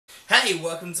Hey,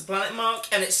 welcome to Planet Mark,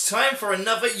 and it's time for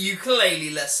another ukulele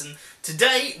lesson.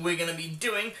 Today we're going to be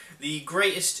doing the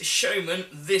Greatest Showman,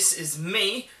 This Is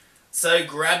Me. So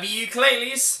grab your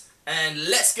ukuleles and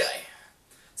let's go.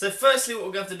 So firstly what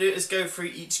we're going to have to do is go through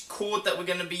each chord that we're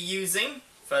going to be using.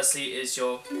 Firstly is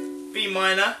your B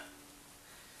minor,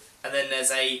 and then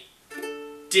there's a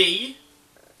D,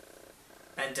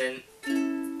 and an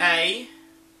A,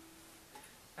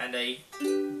 and a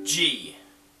G.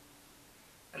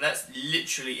 And that's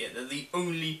literally it. They're the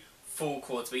only 4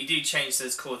 chords, but you do change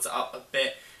those chords up a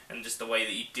bit and just the way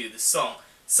that you do the song.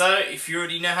 So if you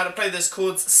already know how to play those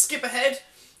chords, skip ahead,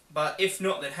 but if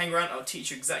not, then hang around. I'll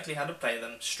teach you exactly how to play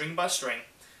them, string by string.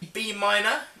 B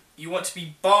minor, you want to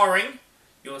be barring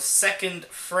your 2nd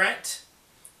fret,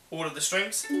 all of the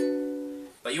strings,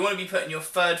 but you want to be putting your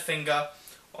 3rd finger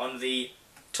on the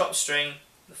top string,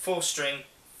 the 4th string,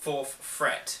 4th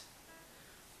fret.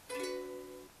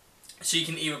 So you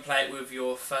can either play it with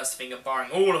your 1st finger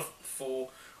barring all of 4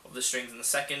 of the strings in the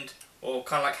 2nd, or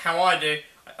kind of like how I do,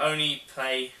 I only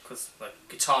play, because like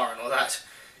guitar and all that,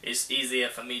 it's easier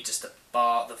for me just to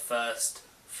bar the first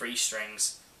 3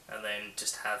 strings and then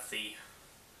just have the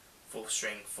 4th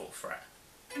string, 4th fret.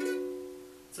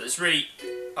 So it's really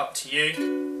up to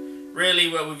you. Really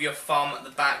well with your thumb at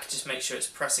the back, just make sure it's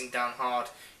pressing down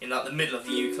hard in like the middle of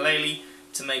the ukulele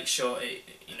to make sure it,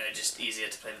 just easier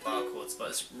to play the bar chords, but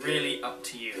it's really up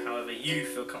to you, however you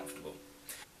feel comfortable.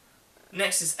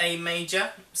 Next is A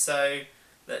major, so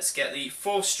let's get the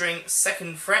 4th string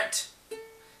 2nd fret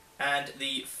and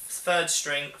the 3rd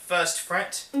string 1st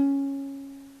fret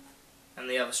and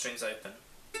the other strings open.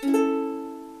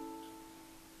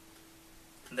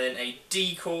 And then a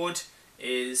D chord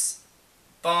is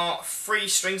bar 3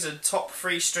 strings, the top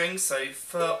 3 strings, so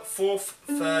 4th,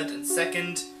 3rd and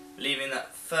 2nd, leaving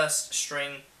that 1st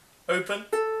string open.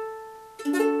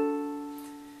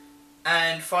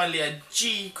 And finally a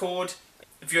G chord.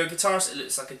 If you're a guitarist it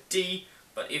looks like a D,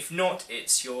 but if not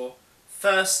it's your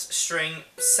 1st string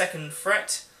 2nd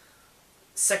fret,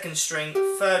 2nd string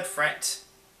 3rd fret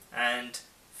and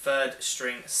 3rd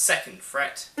string 2nd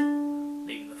fret,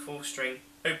 leaving the 4th string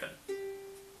open.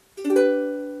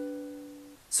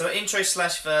 So our intro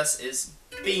 / verse is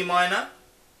B minor,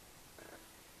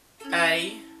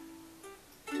 A,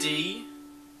 D,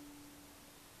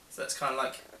 so that's kind of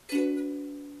like,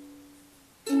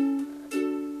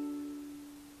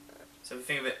 so we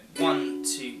think of it 1,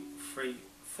 2, 3,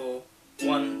 4,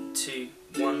 1, 2,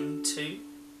 1, 2,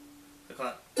 so kind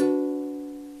of,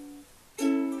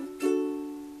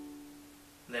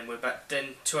 and then we're back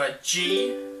then to our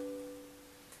G,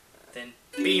 then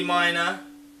B minor,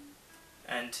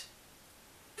 and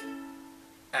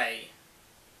A.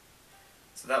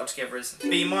 So that all together is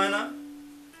B minor,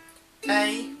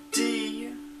 A, D,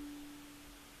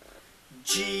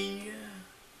 G,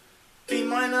 B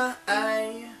minor,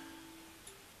 A.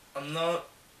 I'm not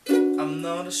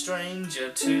a stranger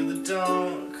to the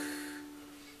dark.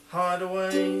 Hide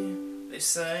away, they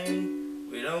say.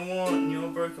 We don't want your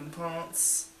broken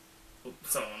parts.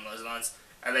 Something along those lines.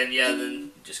 And then yeah,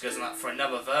 then it just goes on that for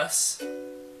another verse.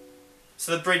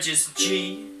 So the bridge is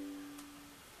G,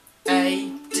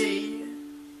 A, D,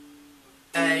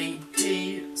 A,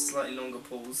 D, slightly longer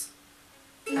pause,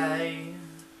 A,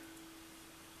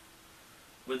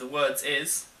 with the words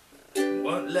is,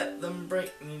 won't let them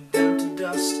break me down to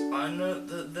dust, I know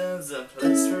that there's a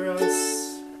place for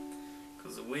us,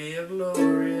 'cause we are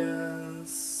glorious.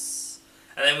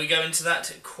 And then we go into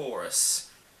that chorus.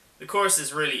 The chorus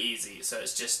is really easy, so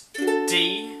it's just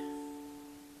D,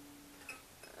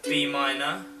 B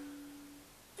minor,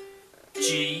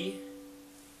 G,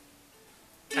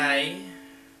 A.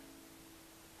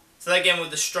 So again with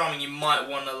the strumming you might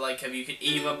want to you could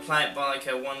either play it by like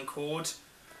a 1 chord,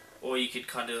 or you could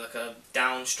kind of do like a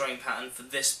down string pattern for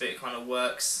this bit, it kind of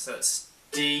works. So it's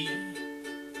D,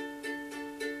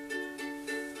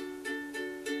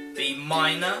 B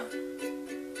minor,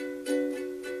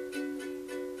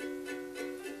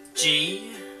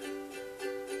 G,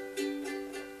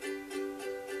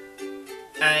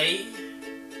 A,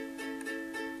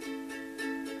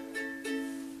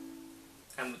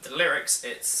 and with the lyrics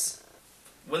it's,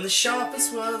 when the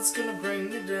sharpest word's gonna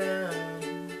bring you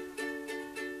down,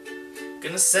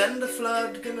 gonna send a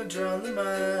flood, gonna drown them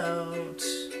out.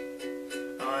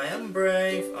 I am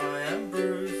brave, I am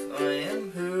bruised, I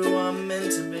am who I'm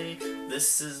meant to be,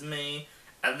 this is me.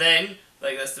 And then,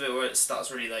 that's the bit where it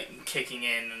starts really kicking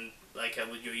in, and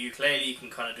with your ukulele you can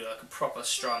kind of do like a proper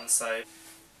strum, so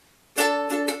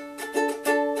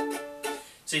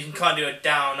you can kind of do a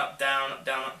down, up, down, up,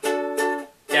 down, up,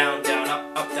 down, down,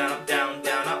 up, down, up, down,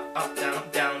 down, up, down,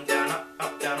 up, down, down,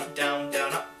 up, down, up, down,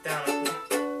 down, up, down,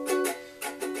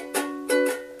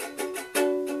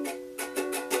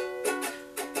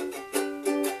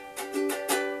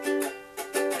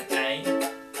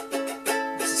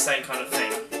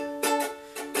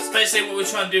 basically what we're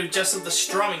trying to do just with the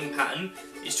strumming pattern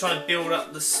is trying to build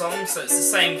up the song so it's the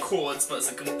same chords but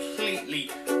it's a completely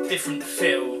different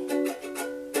feel.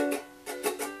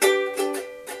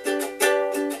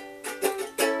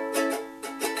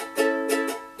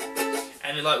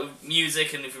 And like with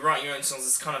music, and if you write your own songs,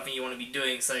 it's the kind of thing you want to be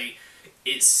doing, so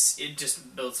it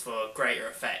just builds for a greater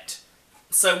effect.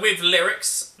 So with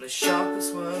lyrics, the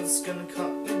sharpest words gonna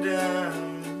cut you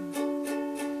down,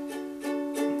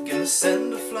 gonna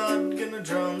send a flood, gonna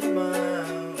drown them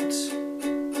out.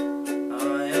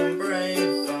 I am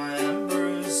brave, I am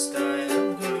bruised, I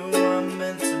am who I'm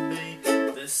meant to be.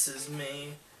 This is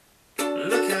me.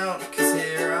 Look out, 'cause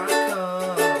here I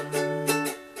come,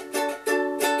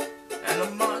 and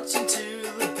I'm marching to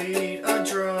the beat of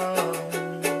drum.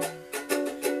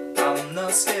 I'm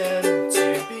not scared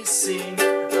to be seen,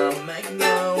 I make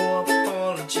no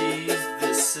apologies.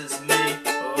 This is me.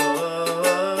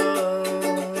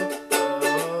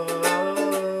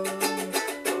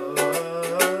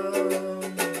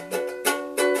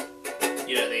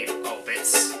 You know the old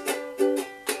bits.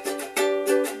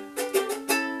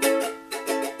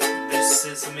 This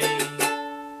is me.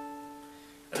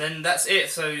 And then that's it.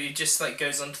 So it just like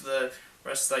goes on to the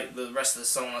rest, like the rest of the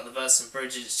song, like the verse and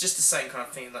bridge. It's just the same kind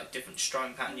of thing, like different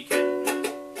strumming pattern you get.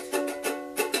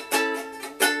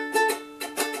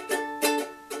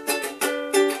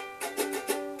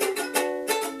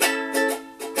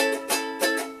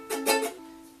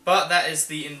 But that is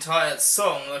the entire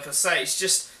song. Like I say, it's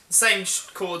just the same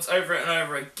chords over and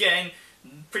over again.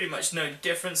 Pretty much no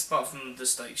difference apart from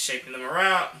just like shaping them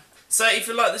around. So if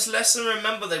you like this lesson,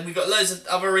 remember that we've got loads of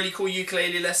other really cool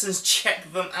ukulele lessons.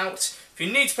 Check them out. If you're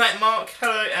new to Play It, mark,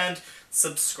 hello, and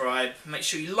subscribe. Make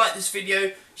sure you like this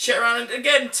video, share it around, and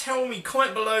again, tell me,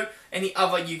 comment below any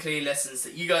other ukulele lessons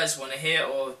that you guys want to hear,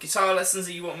 or guitar lessons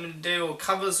that you want me to do, or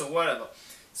covers, or whatever.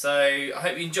 So I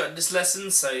hope you enjoyed this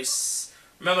lesson. So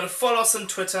remember to follow us on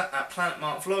Twitter at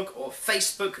PlanetMarkVlog, or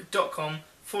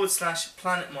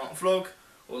Facebook.com/PlanetMarkVlog,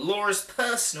 or Laura's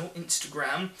personal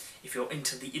Instagram, if you're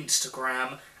into the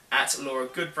Instagram, at Laura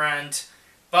Goodbrand.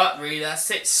 But really, that's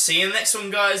it. See you in the next one,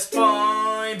 guys.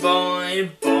 Bye, bye,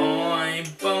 bye,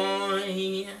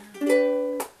 bye.